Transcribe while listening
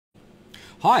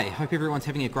Hi, hope everyone's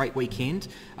having a great weekend.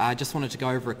 Just wanted to go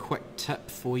over a quick tip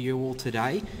for you all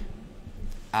today.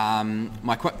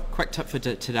 My quick tip for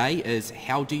today is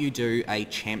how do you do a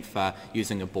chamfer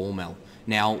using a ball mill?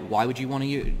 Now, why would you want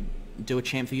to do a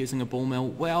chamfer using a ball mill?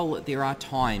 Well, there are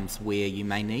times where you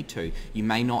may need to. You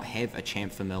may not have a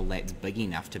chamfer mill that's big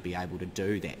enough to be able to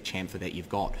do that chamfer that you've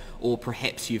got, or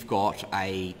perhaps you've got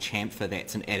a chamfer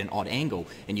that's at an odd angle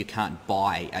and you can't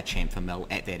buy a chamfer mill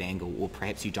at that angle, or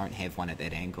perhaps you don't have one at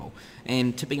that angle.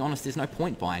 And to be honest, there's no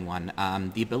point buying one.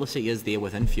 The ability is there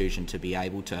with Infusion to be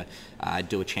able to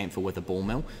do a chamfer with a ball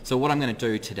mill. So what I'm going to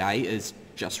do today is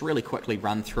just really quickly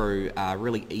run through a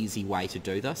really easy way to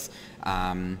do this.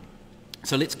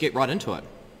 So let's get right into it.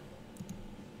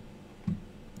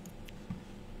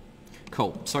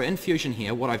 Cool. So in Fusion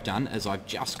here, what I've done is I've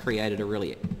just created a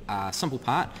really simple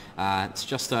part. It's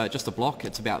just a block.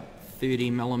 It's about 30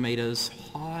 millimeters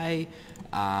high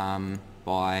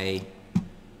by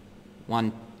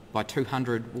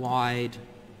 200 wide,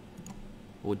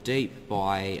 or deep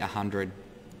by 100.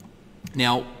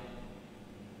 Now,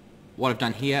 what I've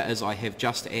done here is I have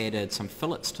just added some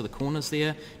fillets to the corners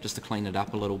there, just to clean it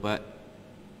up a little bit.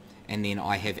 And then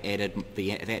I have added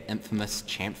that infamous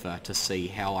chamfer to see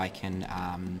how I can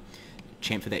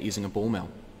chamfer that using a ball mill.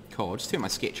 Cool, I'll just turn my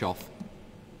sketch off.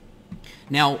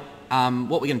 Now,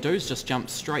 what we're going to do is just jump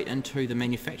straight into the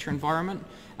manufacturer environment.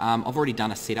 I've already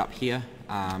done a setup here.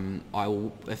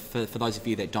 For those of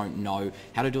you that don't know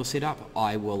how to do a setup,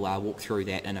 I will walk through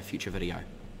that in a future video.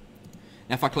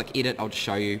 Now if I click edit, I'll just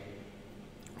show you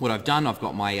what I've done. I've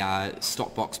got my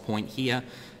stock box point here.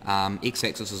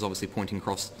 X-axis is obviously pointing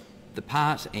across the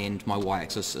part, and my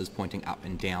y-axis is pointing up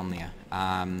and down there.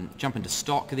 Jump into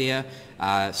stock there.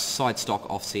 Side stock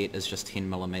offset is just 10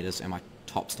 millimeters, and my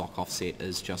top stock offset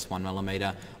is just 1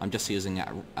 millimeter. I'm just using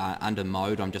under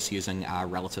mode. I'm just using a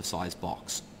relative size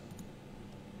box.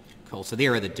 Cool. So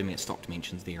there are the stock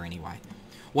dimensions there anyway.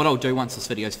 What I'll do once this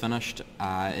video is finished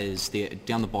is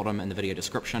down the bottom in the video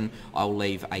description I'll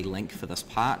leave a link for this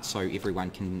part so everyone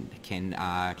can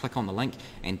click on the link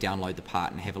and download the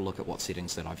part and have a look at what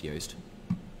settings that I've used.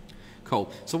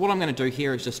 Cool. So what I'm going to do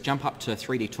here is just jump up to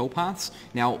 3D toolpaths.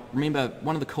 Now remember,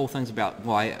 one of the cool things about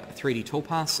why 3D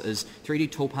toolpaths is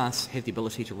 3D toolpaths have the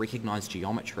ability to recognize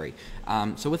geometry.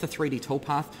 So with a 3D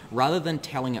toolpath, rather than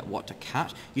telling it what to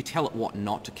cut, you tell it what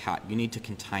not to cut. You need to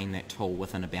contain that tool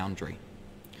within a boundary.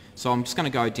 So I'm just going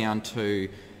to go down to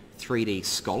 3D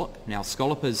Scallop. Now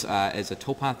Scallop is a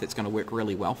toolpath that's going to work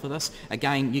really well for this.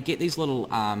 Again, you get these little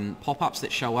pop-ups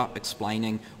that show up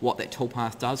explaining what that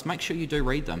toolpath does. Make sure you do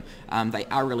read them. They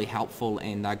are really helpful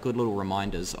and they're good little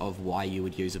reminders of why you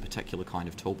would use a particular kind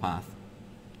of toolpath.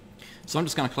 So I'm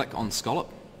just going to click on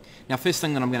Scallop. Now first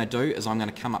thing that I'm going to do is I'm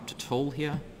going to come up to Tool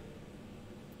here.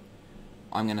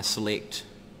 I'm going to select,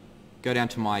 go down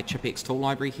to my ChipX tool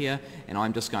library here, and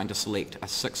I'm just going to select a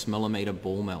 6 millimeter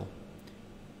ball mill.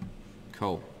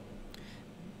 Cool.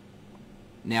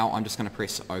 Now I'm just going to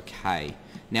press OK.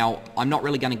 Now I'm not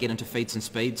really going to get into feeds and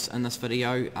speeds in this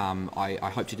video.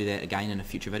 I hope to do that again in a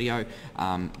future video,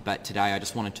 but today I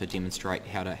just wanted to demonstrate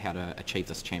how to achieve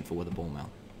this chamfer with a ball mill.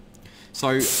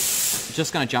 So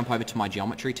just going to jump over to my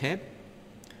geometry tab.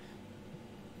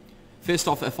 First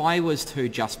off, if I was to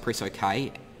just press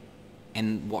OK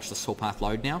and watch the toolpath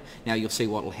load now you'll see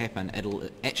what will happen. It'll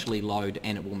actually load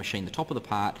and it will machine the top of the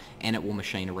part and it will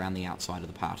machine around the outside of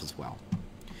the part as well.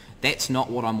 That's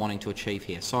not what I'm wanting to achieve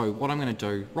here. So what I'm going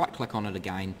to do, right click on it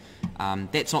again.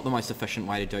 That's not the most efficient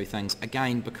way to do things,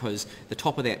 again because the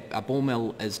top of that ball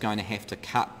mill is going to have to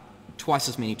cut twice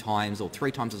as many times or 3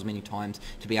 times as many times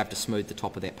to be able to smooth the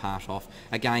top of that part off.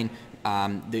 Again,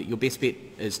 your best bet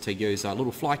is to use a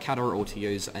little fly cutter or to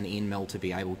use an end mill to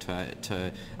be able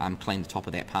to clean the top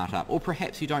of that part up. Or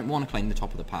perhaps you don't want to clean the top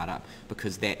of the part up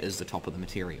because that is the top of the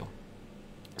material.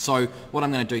 So what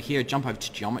I'm going to do here, jump over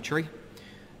to geometry.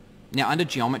 Now under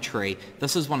geometry,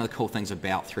 this is one of the cool things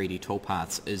about 3D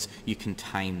toolpaths is you can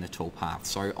tame the toolpath.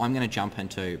 So I'm going to jump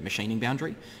into machining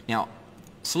boundary. Now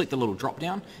select the little drop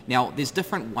down. Now there's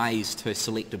different ways to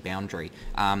select a boundary.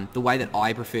 The way that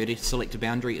I prefer to select a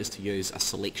boundary is to use a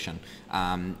selection.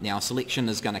 Now a selection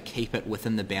is going to keep it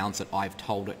within the bounds that I've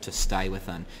told it to stay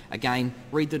within. Again,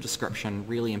 read the description,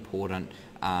 really important.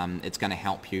 It's going to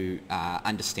help you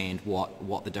understand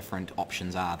what the different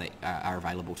options are that are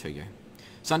available to you.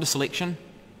 So under selection,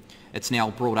 it's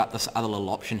now brought up this other little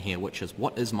option here, which is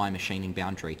what is my machining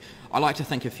boundary? I like to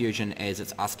think of Fusion as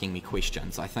it's asking me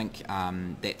questions. I think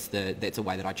that's a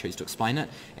way that I choose to explain it,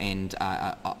 and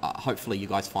hopefully you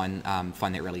guys find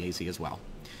that really easy as well.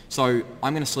 So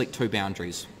I'm going to select 2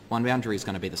 boundaries. One boundary is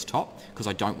going to be this top because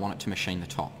I don't want it to machine the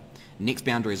top. Next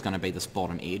boundary is going to be this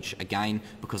bottom edge, again,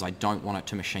 because I don't want it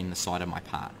to machine the side of my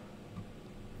part.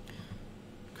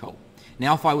 Cool.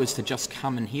 Now if I was to just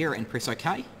come in here and press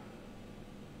OK,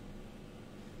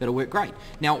 that'll work great.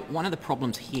 Now one of the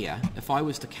problems here, if I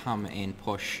was to come and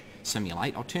push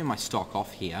simulate, I'll turn my stock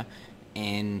off here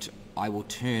and I will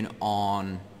turn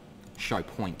on show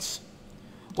points.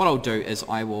 What I'll do is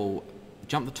I will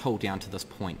jump the tool down to this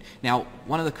point. Now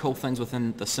one of the cool things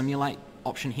within the simulate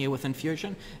option here within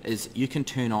Fusion is you can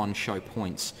turn on show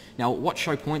points. Now what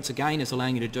show points again is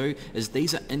allowing you to do is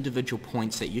these are individual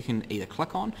points that you can either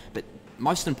click on, but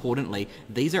most importantly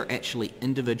these are actually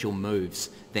individual moves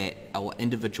that are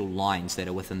individual lines that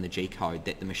are within the G-code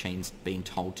that the machine's being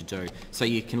told to do. So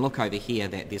you can look over here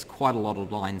that there's quite a lot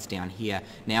of lines down here.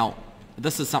 Now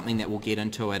this is something that we'll get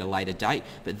into at a later date,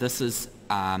 but this is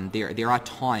there are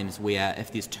times where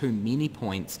if there's too many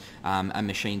points, a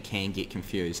machine can get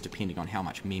confused depending on how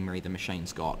much memory the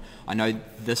machine's got. I know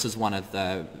this is one of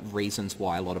the reasons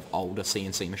why a lot of older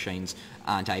CNC machines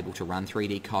aren't able to run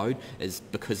 3D code, is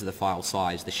because of the file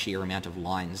size, the sheer amount of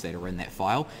lines that are in that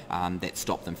file that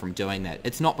stop them from doing that.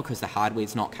 It's not because the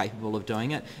hardware's not capable of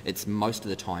doing it, it's most of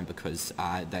the time because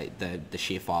the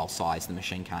sheer file size, the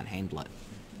machine can't handle it.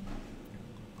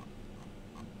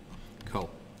 Cool.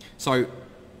 So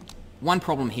one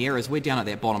problem here is we're down at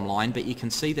that bottom line, but you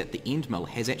can see that the end mill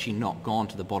has actually not gone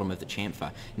to the bottom of the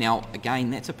chamfer. Now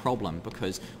again, that's a problem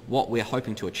because what we're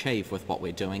hoping to achieve with what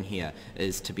we're doing here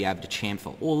is to be able to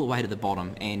chamfer all the way to the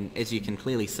bottom, and as you can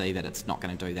clearly see that it's not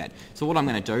going to do that. So what I'm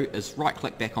going to do is right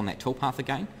click back on that toolpath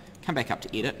again, come back up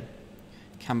to edit,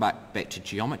 come back to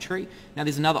geometry. Now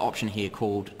there's another option here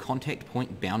called contact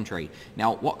point boundary.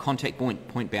 Now what contact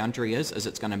point boundary is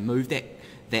it's going to move that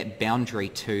boundary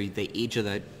to the edge of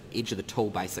the tool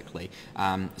basically.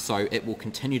 So it will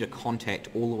continue to contact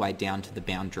all the way down to the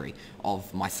boundary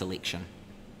of my selection.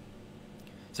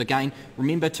 So again,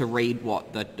 remember to read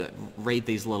read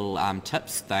these little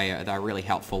tips. They're really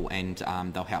helpful, and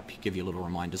they'll help give you little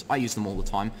reminders. I use them all the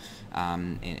time.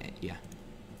 And yeah.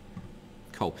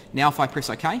 Cool. Now if I press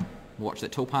OK, watch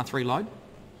that toolpath reload.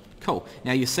 Cool.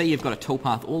 Now you see you've got a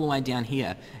toolpath all the way down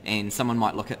here, and someone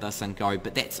might look at this and go,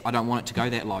 but I don't want it to go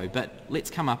that low. But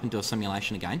let's come up and do a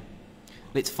simulation again.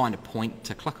 Let's find a point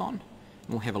to click on, and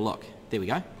we'll have a look. There we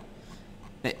go.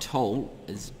 That tool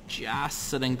is just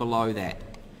sitting below that.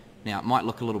 Now it might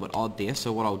look a little bit odd there,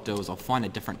 so what I'll do is I'll find a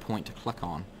different point to click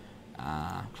on.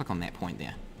 Click on that point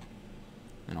there.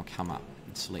 Then I'll come up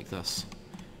and select this.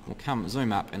 We'll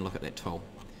zoom up and look at that tool.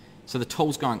 So the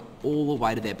tool's going all the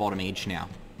way to that bottom edge now.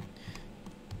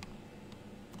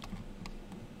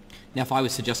 Now if I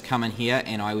was to just come in here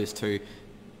and I was to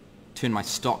turn my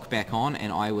stock back on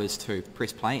and I was to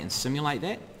press play and simulate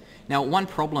that. Now one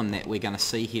problem that we're going to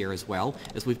see here as well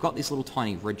is we've got these little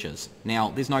tiny ridges. Now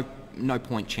there's no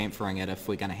point chamfering it if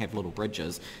we're going to have little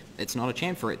ridges. It's not a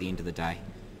chamfer at the end of the day.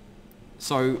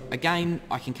 So again,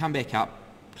 I can come back up,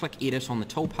 click edit on the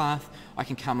toolpath. I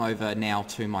can come over now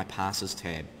to my passes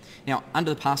tab. Now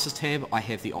under the passes tab I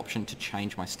have the option to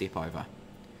change my step over.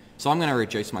 So I'm going to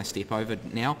reduce my step over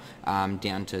now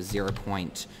down to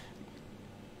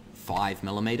 0.5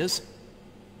 millimeters.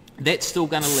 That's still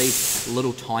going to leave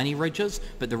little tiny ridges,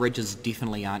 but the ridges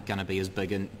definitely aren't going to be as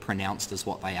big and pronounced as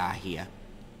what they are here.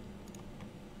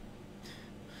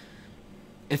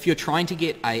 If you're trying to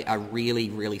get a really,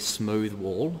 really smooth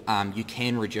wall, you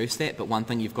can reduce that, but one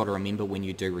thing you've got to remember when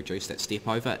you do reduce that step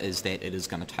over is that it is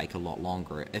going to take a lot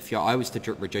longer. If I was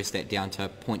to reduce that down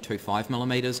to 0.25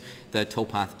 millimeters, the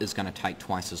toolpath is going to take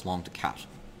twice as long to cut.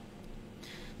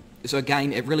 So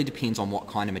again, it really depends on what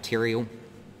kind of material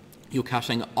you're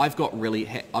cutting. I've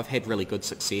had really good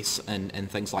success in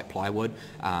things like plywood,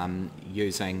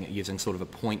 using sort of a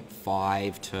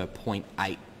 0.5 to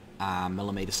 0.8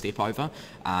 millimeter step over.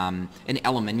 In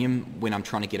aluminium, when I'm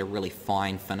trying to get a really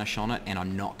fine finish on it and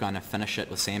I'm not going to finish it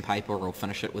with sandpaper or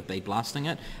finish it with bead blasting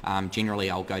it,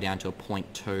 generally I'll go down to a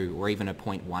 0.2 or even a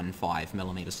 0.15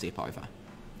 millimeter step over.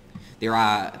 There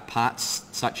are parts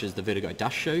such as the Vertigo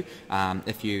dust shoe.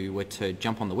 If you were to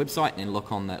jump on the website and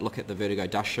look at the Vertigo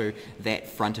dust shoe, that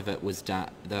front of it was done.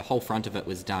 The whole front of it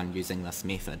was done using this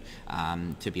method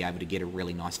to be able to get a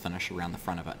really nice finish around the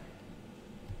front of it.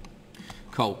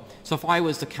 Cool. So if I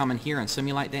was to come in here and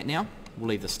simulate that now, we'll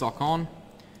leave the stock on,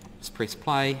 just press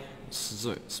play,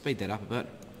 speed that up a bit.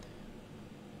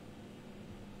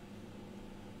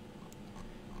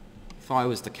 If I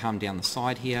was to come down the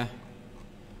side here,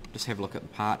 just have a look at the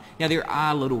part. Now there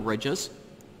are little ridges,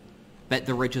 but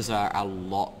the ridges are a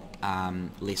lot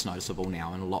less noticeable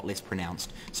now and a lot less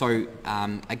pronounced. So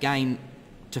again,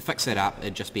 to fix that up,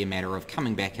 it'd just be a matter of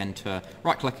coming back into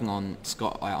right-clicking on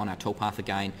our toolpath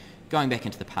again, going back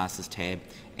into the passes tab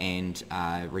and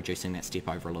reducing that step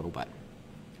over a little bit.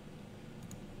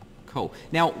 Cool.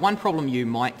 Now, one problem you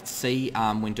might see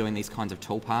when doing these kinds of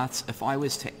toolpaths, if I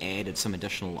was to add some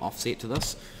additional offset to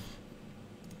this,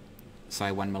 say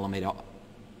 1mm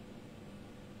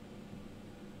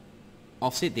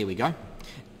offset, there we go.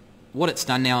 What it's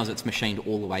done now is it's machined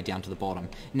all the way down to the bottom.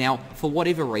 Now, for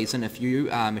whatever reason, if you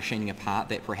are machining a part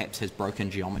that perhaps has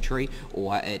broken geometry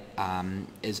or it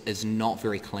is not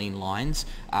very clean lines,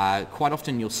 quite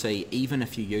often you'll see, even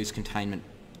if you use containment,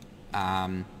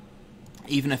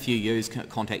 even if you use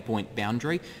contact point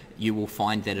boundary, you will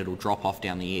find that it'll drop off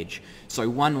down the edge. So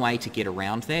one way to get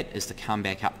around that is to come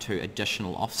back up to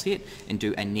additional offset and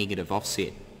do a negative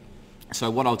offset. So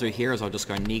what I'll do here is I'll just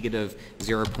go negative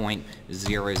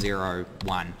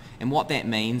 0.001, and what that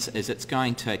means is it's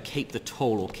going to keep the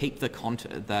tool, or keep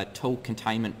the tool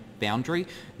containment boundary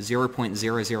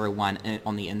 0.001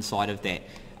 on the inside of that.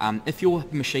 If you're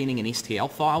machining an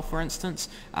STL file, for instance,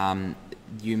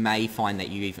 you may find that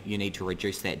you need to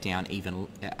reduce that down even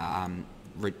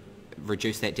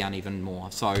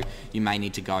more. So you may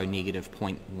need to go negative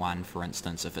 0.1, for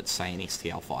instance, if it's, say, an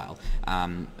STL file.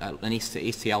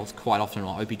 STLs quite often,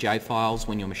 or OBJ files,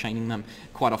 when you're machining them,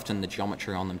 quite often the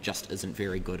geometry on them just isn't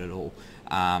very good at all,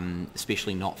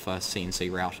 especially not for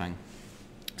CNC routing.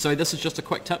 So this is just a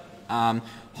quick tip.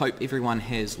 Hope everyone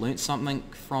has learnt something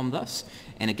from this,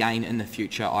 and again, in the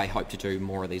future I hope to do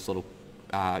more of these little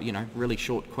really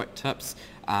short, quick tips,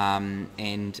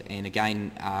 and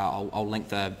again, I'll link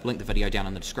the video down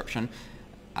in the description,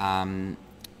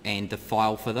 and the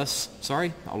file for this.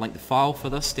 I'll link the file for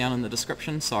this down in the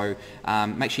description. So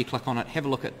make sure you click on it, have a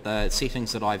look at the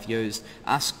settings that I've used,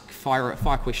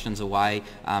 fire questions away.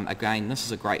 Again, this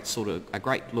is a great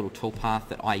little toolpath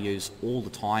that I use all the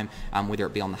time, whether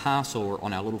it be on the Haas or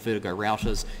on our little Vertigo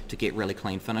routers, to get really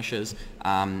clean finishes.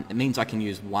 It means I can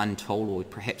use one tool, or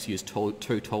perhaps use two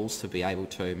tools to be able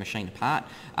to machine a part,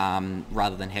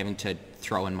 rather than having to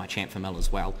throw in my chamfer mill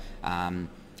as well.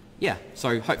 Yeah,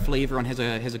 so hopefully everyone has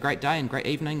a great day and great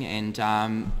evening, and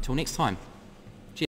till next time.